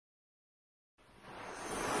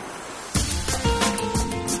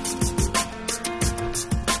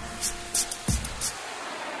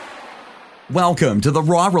Welcome to the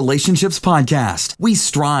Raw Relationships Podcast. We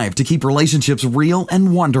strive to keep relationships real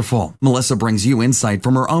and wonderful. Melissa brings you insight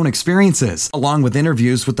from her own experiences, along with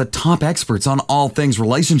interviews with the top experts on all things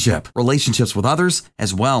relationship, relationships with others,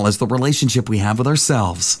 as well as the relationship we have with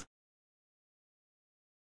ourselves.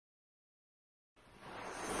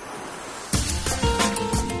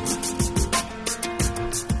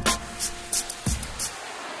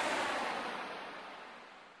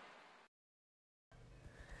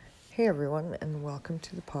 Hey everyone, and welcome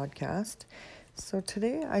to the podcast. So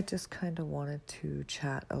today I just kind of wanted to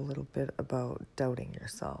chat a little bit about doubting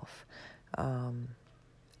yourself.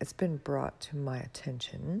 It's been brought to my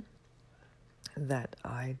attention that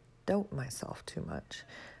I doubt myself too much.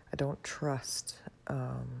 I don't trust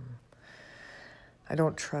kind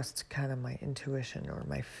of my intuition or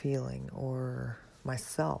my feeling or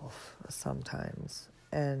myself sometimes.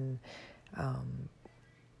 And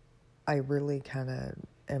I really kind of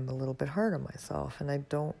am a little bit hard on myself, and I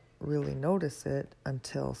don't really notice it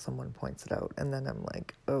until someone points it out, and then I'm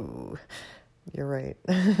like, oh, you're right.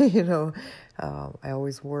 I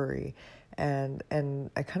always worry, and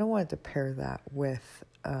I kind of wanted to pair that with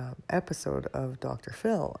an episode of Dr.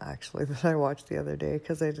 Phil, actually, that I watched the other day,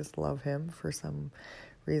 because I just love him for some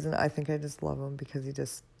reason. I think I just love him because he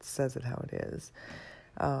just says it how it is.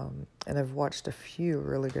 And I've watched a few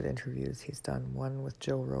really good interviews he's done, one with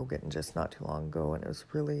Joe Rogan just not too long ago, and it was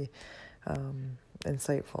really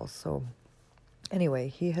insightful. So anyway,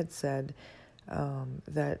 he had said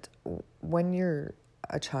that when you're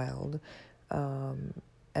a child, and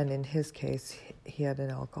in his case, he had an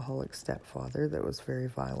alcoholic stepfather that was very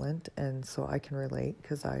violent, and so I can relate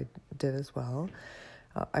because I did as well.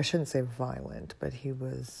 I shouldn't say violent, but he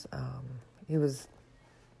was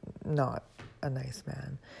not a nice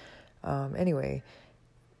man. Anyway,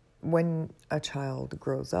 when a child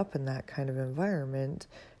grows up in that kind of environment,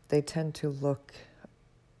 they tend to look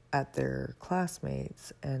at their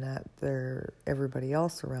classmates and at everybody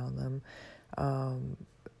else around them,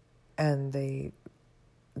 and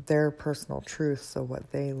their personal truth, so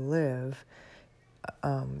what they live,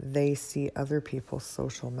 they see other people's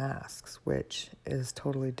social masks, which is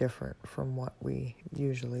totally different from what we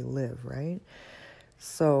usually live, right?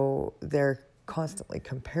 So they're constantly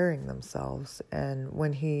comparing themselves. And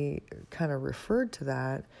when he kind of referred to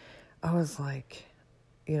that, I was like,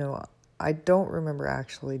 I don't remember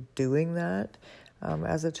actually doing that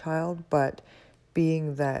as a child, but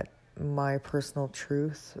being that my personal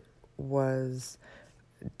truth was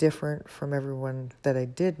different from everyone that I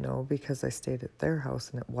did know because I stayed at their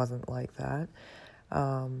house and it wasn't like that.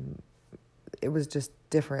 It was just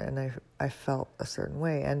different, and I felt a certain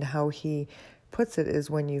way. And how he puts it is,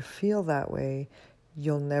 when you feel that way,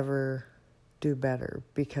 you'll never do better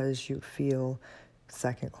because you feel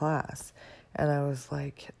second class. And I was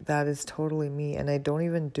like, that is totally me. And I don't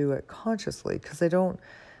even do it consciously, because I don't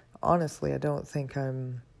think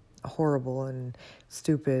I'm horrible and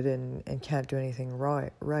stupid and can't do anything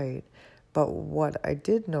right. But what I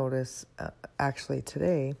did notice actually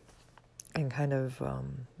today, and kind of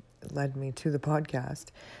led me to the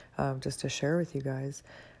podcast, just to share with you guys,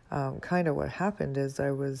 kind of what happened is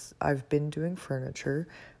I've been doing furniture,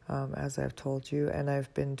 as I've told you, and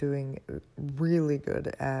I've been doing really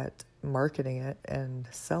good at marketing it and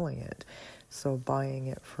selling it. So buying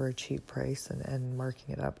it for a cheap price and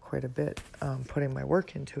marking it up quite a bit, putting my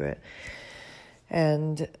work into it.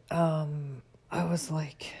 And I was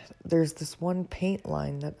like, there's this one paint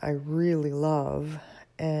line that I really love,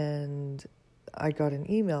 and I got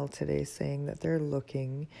an email today saying that they're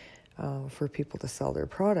looking for people to sell their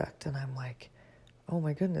product. And I'm like, oh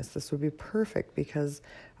my goodness, this would be perfect, because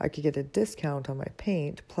I could get a discount on my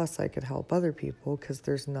paint, plus I could help other people, because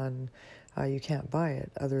there's none, you can't buy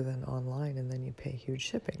it other than online, and then you pay huge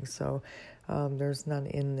shipping. So there's none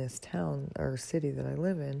in this town or city that I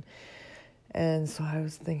live in. And so I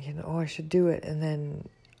was thinking, I should do it. And then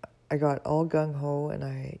I got all gung-ho, and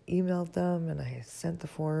I emailed them, and I sent the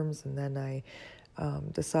forms, and then I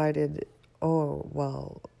decided,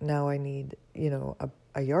 now I need,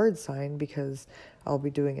 a yard sign, because I'll be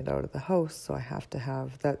doing it out of the house, so I have to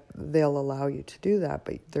have that. They'll allow you to do that,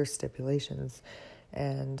 but there's stipulations,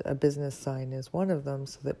 and a business sign is one of them,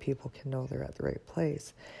 so that people can know they're at the right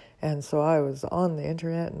place. And so I was on the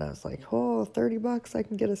internet, and I was like, $30, I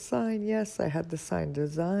can get a sign. Yes, I had the sign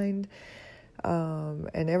designed,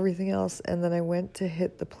 and everything else. And then I went to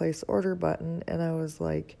hit the place order button, and I was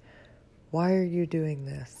like, why are you doing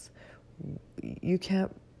this? You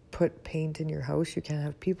can't put paint in your house. You can't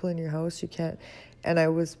have people in your house. You can't. And I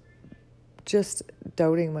was just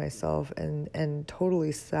doubting myself and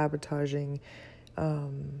totally sabotaging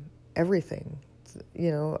everything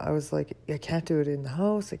I was like, I can't do it in the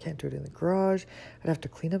house. I can't do it in the garage. I'd have to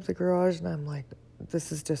clean up the garage. And I'm like,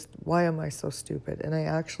 this is just, why am I so stupid? And I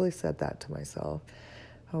actually said that to myself.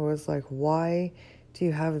 I was like, why do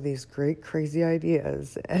you have these great, crazy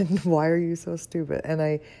ideas? And why are you so stupid? And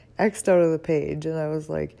I X'd out of the page and I was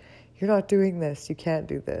like, you're not doing this. You can't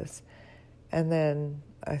do this. And then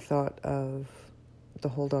I thought of the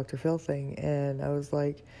whole Dr. Phil thing. And I was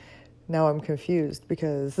like, now I'm confused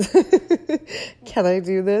because can I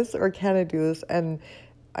do this or can I do this? And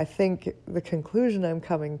I think the conclusion I'm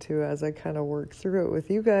coming to as I kind of work through it with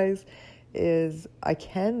you guys is I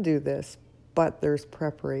can do this, but there's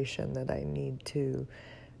preparation that I need to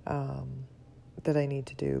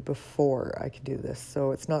do before I can do this.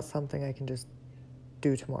 So it's not something I can just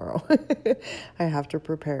do tomorrow. I have to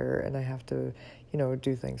prepare and I have to,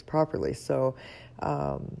 do things properly. So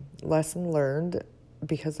lesson learned,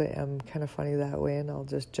 because I am kind of funny that way and I'll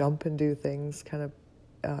just jump and do things kind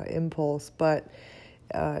of impulse, but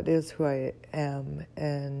it is who I am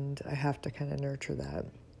and I have to kind of nurture that.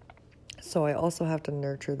 So I also have to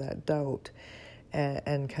nurture that doubt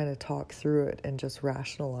and kind of talk through it and just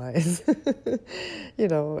rationalize, am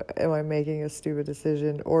I making a stupid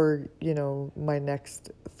decision? Or, my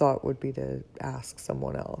next thought would be to ask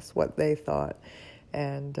someone else what they thought.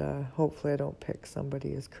 And hopefully I don't pick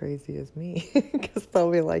somebody as crazy as me because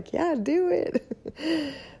they'll be like, yeah, do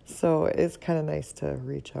it. So it's kind of nice to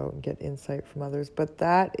reach out and get insight from others. But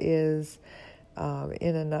that is,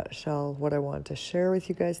 in a nutshell, what I wanted to share with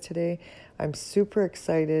you guys today. I'm super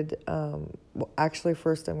excited. Actually,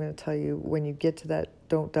 first I'm going to tell you, when you get to that,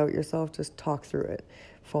 don't doubt yourself, just talk through it.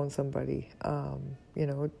 Phone somebody,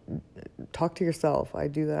 talk to yourself. I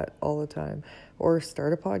do that all the time. Or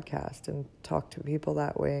start a podcast and talk to people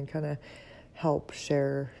that way and kind of help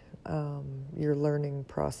share your learning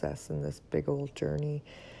process in this big old journey.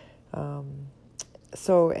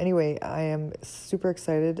 So anyway, I am super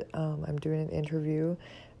excited. I'm doing an interview.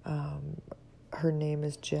 Her name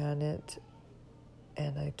is Janet,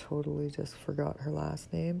 and I totally just forgot her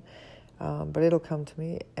last name, but it'll come to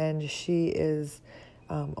me. And she is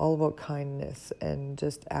all about kindness and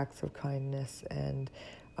just acts of kindness. And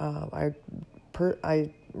I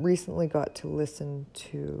recently got to listen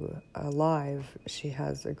to a live. She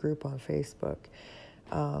has a group on Facebook,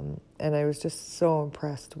 and I was just so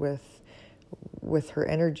impressed with her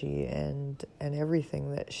energy and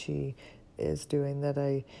everything that she is doing that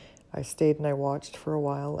I stayed and I watched for a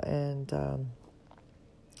while, and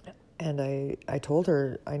I told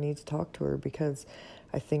her I need to talk to her because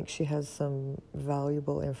I think she has some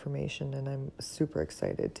valuable information, and I'm super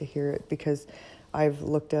excited to hear it because I've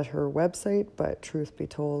looked at her website, but truth be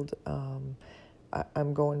told, I'm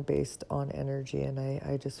going based on energy, and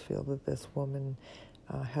I just feel that this woman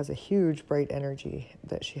has a huge, bright energy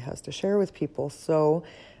that she has to share with people. So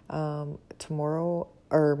tomorrow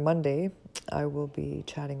or Monday, I will be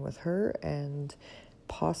chatting with her and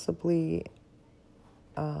possibly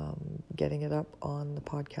getting it up on the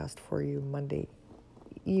podcast for you Monday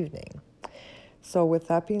evening. So with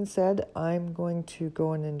that being said, I'm going to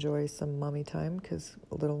go and enjoy some mommy time because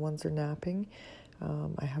little ones are napping.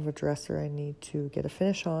 I have a dresser I need to get a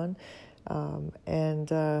finish on. I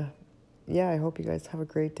hope you guys have a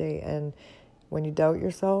great day. And when you doubt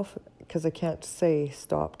yourself, because I can't say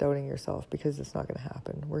stop doubting yourself because it's not going to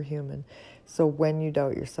happen. We're human. So when you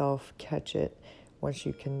doubt yourself, catch it. Once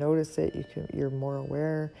you can notice it, you're more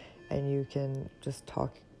aware and you can just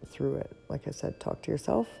talk through it. Like I said, talk to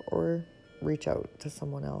yourself or reach out to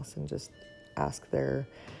someone else and just ask their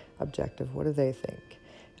objective. What do they think?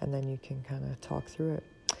 And then you can kind of talk through it.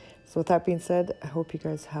 So with that being said, I hope you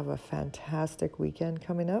guys have a fantastic weekend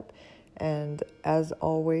coming up. And as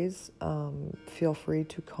always, feel free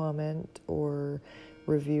to comment or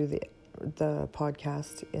review the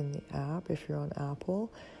podcast in the app if you're on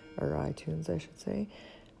Apple or iTunes, I should say.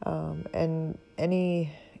 And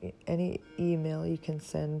any email you can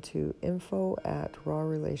send to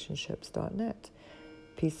info@rawrelationships.net.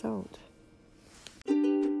 Peace out.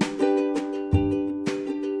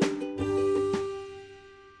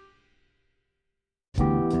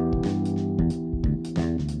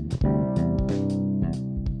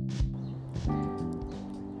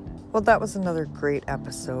 Well, that was another great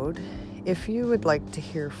episode. If you would like to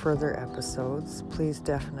hear further episodes, please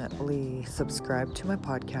definitely subscribe to my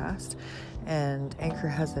podcast. And Anchor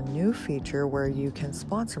has a new feature where you can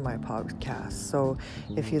sponsor my podcast. So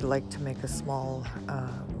if you'd like to make a small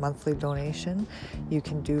monthly donation, you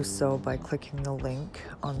can do so by clicking the link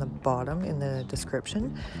on the bottom in the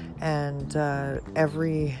description. And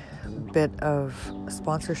every bit of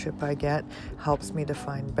sponsorship I get helps me to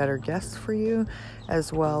find better guests for you,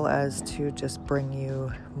 as well as to just bring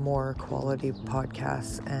you more quality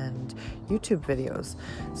podcasts and YouTube videos.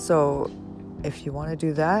 So if you want to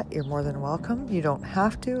do that, you're more than welcome. You don't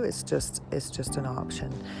have to. It's just an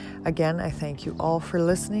option. Again, I thank you all for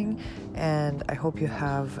listening, and I hope you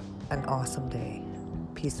have an awesome day.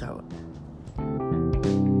 Peace out.